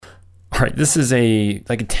right, this is a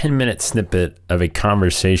 10-minute snippet of a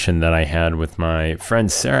conversation that I had with my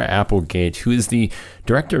friend Sarah Applegate, who is the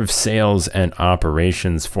Director of Sales and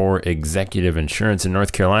Operations for Executive Insurance in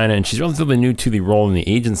North Carolina, and she's relatively new to the role in the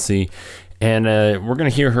agency. And we're going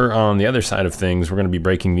to hear her on the other side of things. We're going to be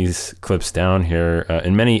breaking these clips down here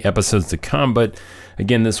in many episodes to come. But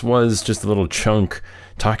again, this was just a little chunk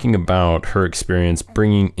talking about her experience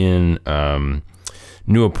bringing in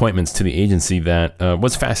new appointments to the agency that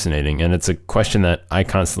was fascinating. And it's a question that I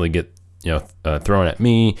constantly get thrown at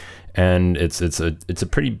me. And it's a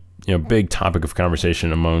pretty big topic of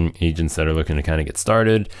conversation among agents that are looking to kind of get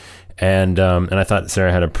started. And I thought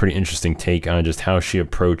Sarah had a pretty interesting take on just how she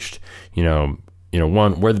approached,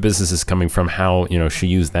 one, where the business is coming from, how, she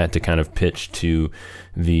used that to kind of pitch to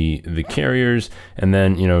the carriers. And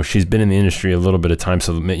then, she's been in the industry a little bit of time.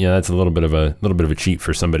 So, that's a little bit of a cheat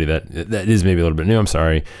for somebody that is maybe a little bit new. I'm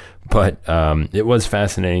sorry. But it was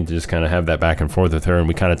fascinating to just kind of have that back and forth with her. And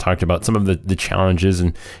we kind of talked about some of the challenges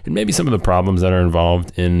and maybe some of the problems that are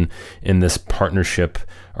involved in this partnership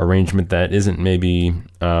arrangement that isn't maybe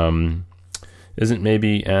as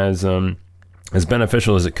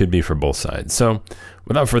beneficial as it could be for both sides. So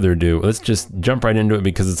without further ado, let's just jump right into it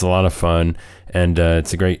because it's a lot of fun and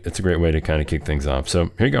it's a great way to kind of kick things off. So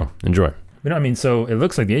here you go. Enjoy. So it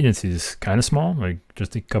looks like the agency is kind of small, like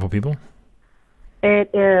just a couple people.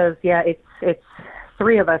 It is. Yeah, it's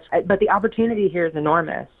three of us, but the opportunity here is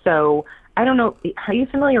enormous. So I don't know. Are you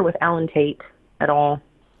familiar with Allen Tate at all?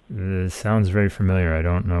 It sounds very familiar. I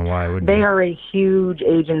don't know why I would. They are a huge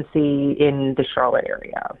agency in the Charlotte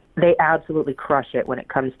area. They absolutely crush it when it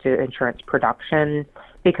comes to insurance production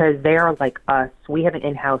because they are like us. We have an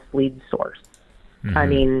in-house lead source. Mm-hmm. I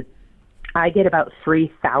mean, I get about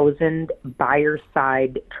 3,000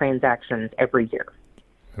 buyer-side transactions every year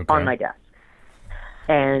on my desk.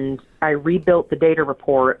 And I rebuilt the data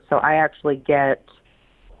report, so I actually get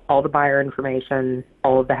all the buyer information,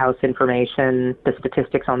 all of the house information, the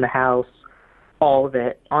statistics on the house, all of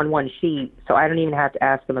it on one sheet. So I don't even have to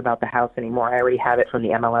ask them about the house anymore. I already have it from the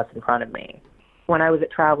MLS in front of me. When I was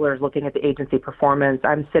at Travelers looking at the agency performance,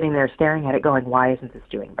 I'm sitting there staring at it going, why isn't this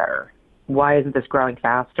doing better? Why isn't this growing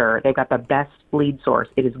faster? They've got the best lead source.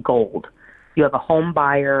 It is gold. You have a home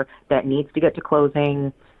buyer that needs to get to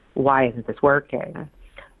closing. Why isn't this working?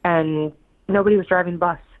 And nobody was driving the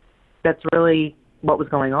bus. That's really what was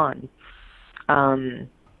going on.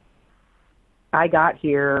 I got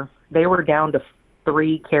here, they were down to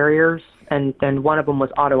 3 carriers, and one of them was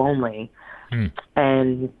auto only.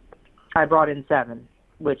 And I brought in 7,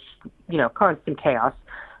 which, caused some chaos.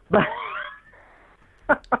 But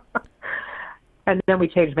and then we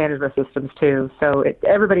changed management systems too. So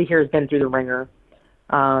everybody here has been through the ringer.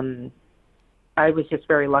 I was just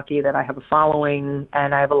very lucky that I have a following,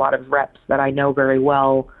 and I have a lot of reps that I know very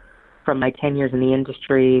well from my 10 years in the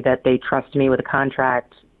industry that they trust me with a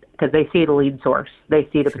contract because they see the lead source. They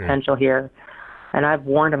see the potential here. And I've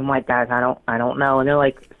warned them, I'm like, guys, I don't know. And they're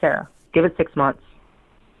like, Sarah, give it 6 months.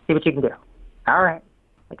 See what you can do. All right.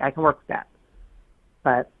 Like, I can work with that.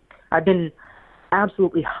 But I've been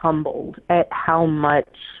absolutely humbled at how much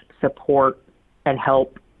support and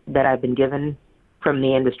help that I've been given from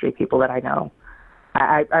the industry people that I know.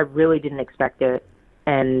 I really didn't expect it.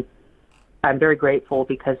 And I'm very grateful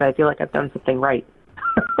because I feel like I've done something right.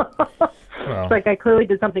 It's like I clearly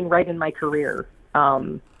did something right in my career.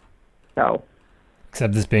 So.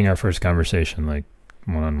 Except this being our first conversation, like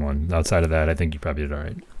one-on-one. Outside of that, I think you probably did all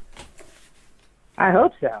right. I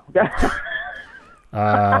hope so.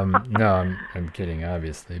 No, I'm kidding,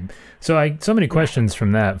 obviously. So many questions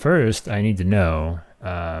from that. First, I need to know,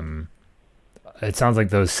 it sounds like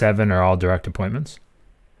those 7 are all direct appointments?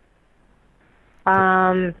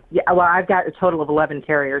 Yeah, well, I've got a total of 11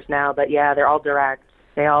 carriers now, but yeah, they're all direct.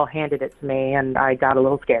 They all handed it to me, and I got a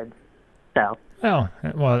little scared. So.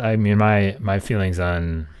 Well, I mean, my feelings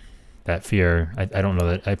on that fear, I don't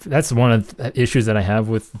know that that's one of the issues that I have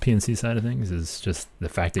with the PNC side of things is just the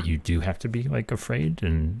fact that you do have to be like afraid,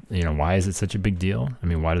 and why is it such a big deal? I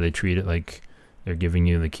mean, why do they treat it like they're giving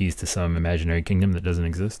you the keys to some imaginary kingdom that doesn't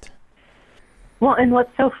exist? Well, and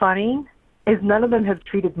what's so funny is none of them have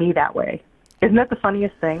treated me that way. Isn't that the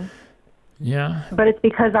funniest thing? Yeah. But it's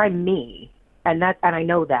because I'm me, and I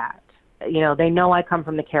know that. They know I come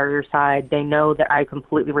from the carrier side. They know that I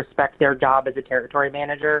completely respect their job as a territory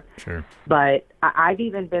manager. Sure. But I've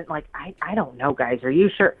even been like, I don't know, guys. Are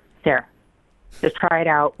you sure? Sarah, just try it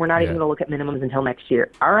out. We're not even going to look at minimums until next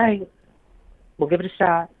year. All right. We'll give it a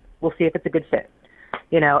shot. We'll see if it's a good fit.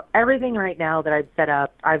 Everything right now that I've set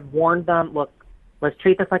up, I've warned them, look, let's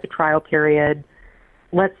treat this like a trial period.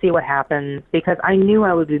 let's see what happens, because I knew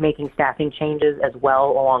I would be making staffing changes as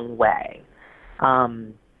well along the way.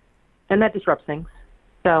 And that disrupts things.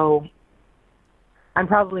 So I'm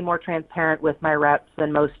probably more transparent with my reps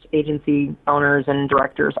than most agency owners and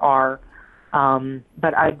directors are.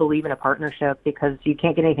 But I believe in a partnership because you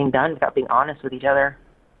can't get anything done without being honest with each other.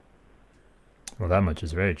 Well, that much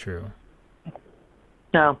is very true.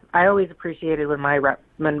 No, I always appreciated when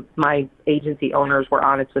my agency owners were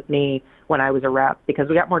honest with me when I was a rep, because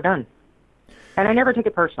we got more done. And I never took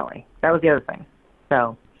it personally. That was the other thing.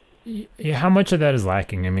 So, yeah, how much of that is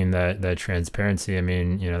lacking? I mean, that transparency. I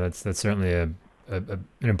mean, that's certainly an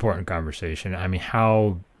important conversation. I mean,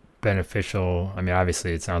 how beneficial? I mean,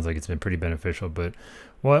 obviously, it sounds like it's been pretty beneficial. But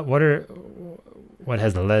what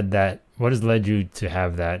has led you to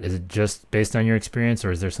have that? Is it just based on your experience,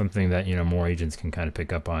 or is there something that more agents can kind of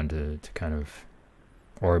pick up on to kind of,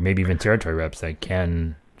 or maybe even territory reps that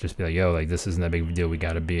can just be like, yo, like this isn't that big of a deal. We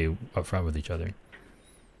got to be upfront with each other.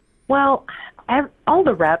 Well, all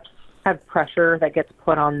the reps have pressure that gets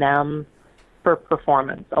put on them for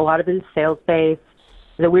performance. A lot of it is sales-based.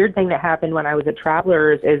 The weird thing that happened when I was at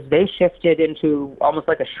Travelers is they shifted into almost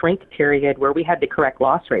like a shrink period where we had to correct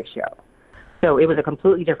loss ratio. So it was a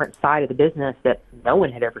completely different side of the business that no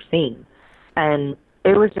one had ever seen. And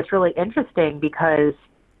it was just really interesting because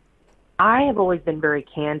I have always been very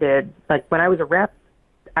candid. Like when I was a rep,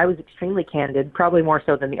 I was extremely candid, probably more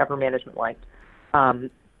so than the upper management liked,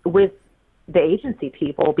 with the agency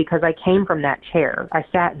people, because I came from that chair. I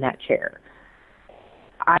sat in that chair.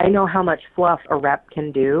 I know how much fluff a rep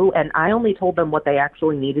can do, and I only told them what they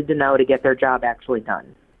actually needed to know to get their job actually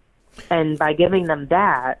done. And by giving them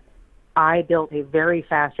that, I built a very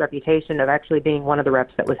fast reputation of actually being one of the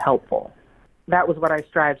reps that was helpful. That was what I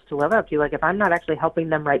strived to live up to. Like, if I'm not actually helping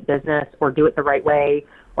them write business or do it the right way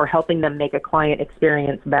or helping them make a client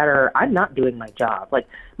experience better, I'm not doing my job. Like,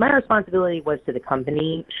 my responsibility was to the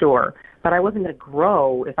company, sure, but I wasn't going to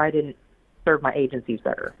grow if I didn't serve my agencies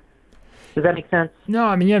better. Does that make sense? No,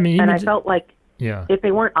 I mean, yeah, I mean, and I felt like yeah, if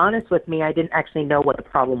they weren't honest with me, I didn't actually know what the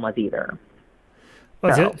problem was either.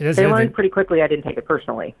 Well, so they learned pretty quickly I didn't take it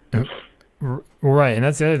personally. Right, and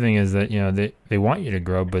that's the other thing is that they want you to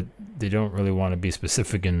grow, but they don't really want to be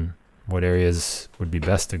specific in what areas would be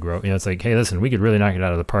best to grow. It's like, hey, listen, we could really knock it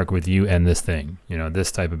out of the park with you and this thing,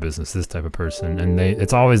 this type of business, this type of person, and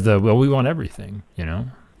it's always we want everything,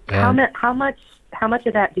 And how much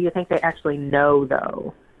of that do you think they actually know,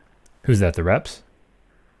 though? Who's that? The reps?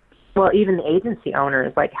 Well, even the agency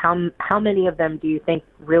owners, like how many of them do you think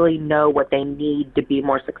really know what they need to be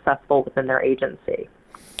more successful within their agency?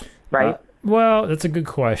 Right? Well, that's a good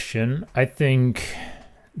question. I think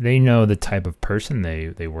they know the type of person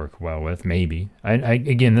they work well with, maybe.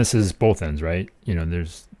 Again, this is both ends, right?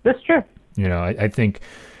 That's true. I think,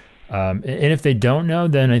 and if they don't know,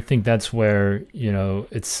 then I think that's where,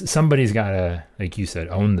 it's somebody's got to, like you said,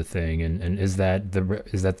 own the thing. And is that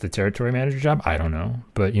the territory manager job? I don't know.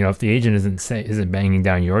 But, if the agent isn't banging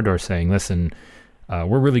down your door saying, listen,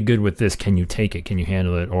 we're really good with this. Can you take it? Can you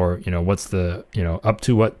handle it? Or, what's the, up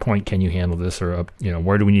to what point can you handle this? Or,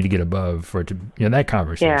 where do we need to get above for it to, that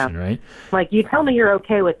conversation, right? Like, you tell me you're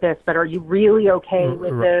okay with this, but are you really okay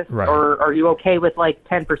with this? Right. Or are you okay with like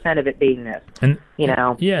 10% of it being this? And,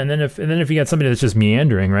 yeah. And then if you got somebody that's just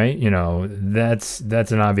meandering, right? That's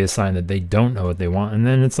an obvious sign that they don't know what they want. And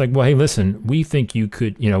then it's like, well, hey, listen, we think you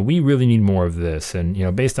could, we really need more of this.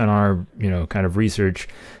 And, based on our, kind of research,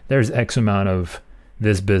 there's X amount of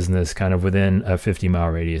this business kind of within a 50-mile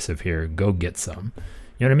radius of here. Go get some.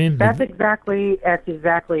 You know what I mean? That's exactly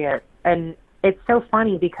it. And it's so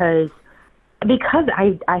funny because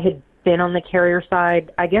I had been on the carrier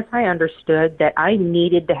side, I guess I understood that I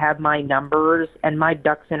needed to have my numbers and my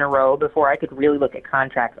ducks in a row before I could really look at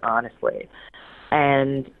contracts honestly.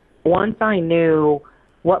 And once I knew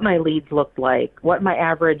what my leads looked like, what my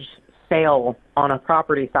average sale on a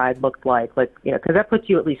property side looked like, because that puts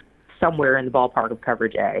you at least somewhere in the ballpark of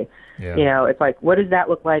coverage A. Yeah. It's like, what does that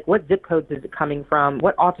look like? What zip codes is it coming from?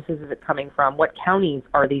 What offices is it coming from? What counties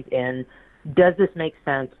are these in? Does this make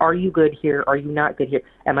sense? Are you good here? Are you not good here?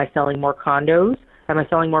 Am I selling more condos? Am I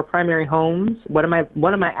selling more primary homes? What am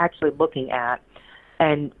I actually looking at?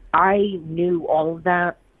 And I knew all of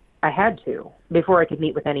that. I had to before I could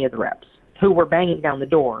meet with any of the reps who were banging down the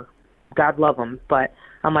door. God love them. But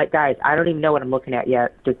I'm like, guys, I don't even know what I'm looking at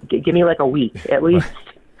yet. Just give me like a week at least.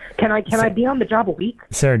 Can I be on the job a week?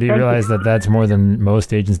 Sarah, do you realize that that's more than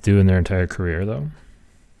most agents do in their entire career, though?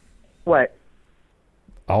 What?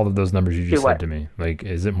 All of those numbers you just said to me. Like,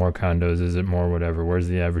 is it more condos? Is it more whatever? Where's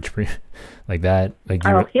the average like that? Like,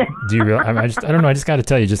 yeah. Do you realize? I don't know. I just got to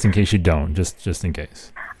tell you, just in case you don't, just in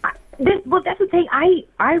case. Well, that's the thing.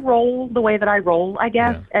 I roll the way that I roll, I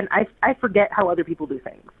guess, Yeah. and I forget how other people do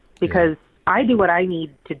things because I do what I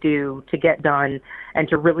need to do to get done and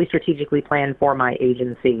to really strategically plan for my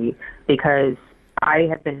agency because I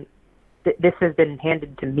have been, this has been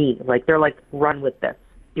handed to me. Like, they're like, run with this,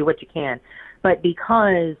 do what you can. But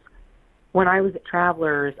because when I was at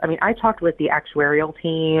Travelers, I mean, I talked with the actuarial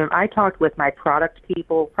team. I talked with my product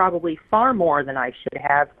people probably far more than I should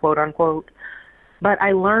have, quote unquote. But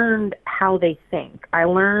I learned how they think. I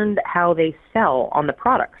learned how they sell on the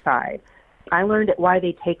product side. I learned why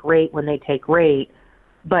they take rate when they take rate.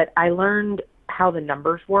 But I learned how the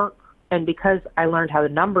numbers work. And because I learned how the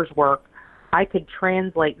numbers work, I could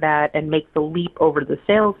translate that and make the leap over to the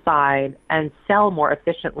sales side and sell more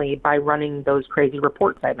efficiently by running those crazy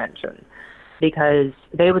reports I mentioned. Because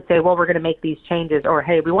they would say, well, we're going to make these changes, or,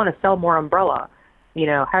 hey, we want to sell more umbrella. You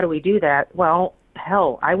know, how do we do that? Well,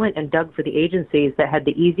 hell, I went and dug for the agencies that had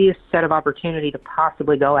the easiest set of opportunity to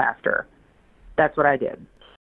possibly go after. That's what I did.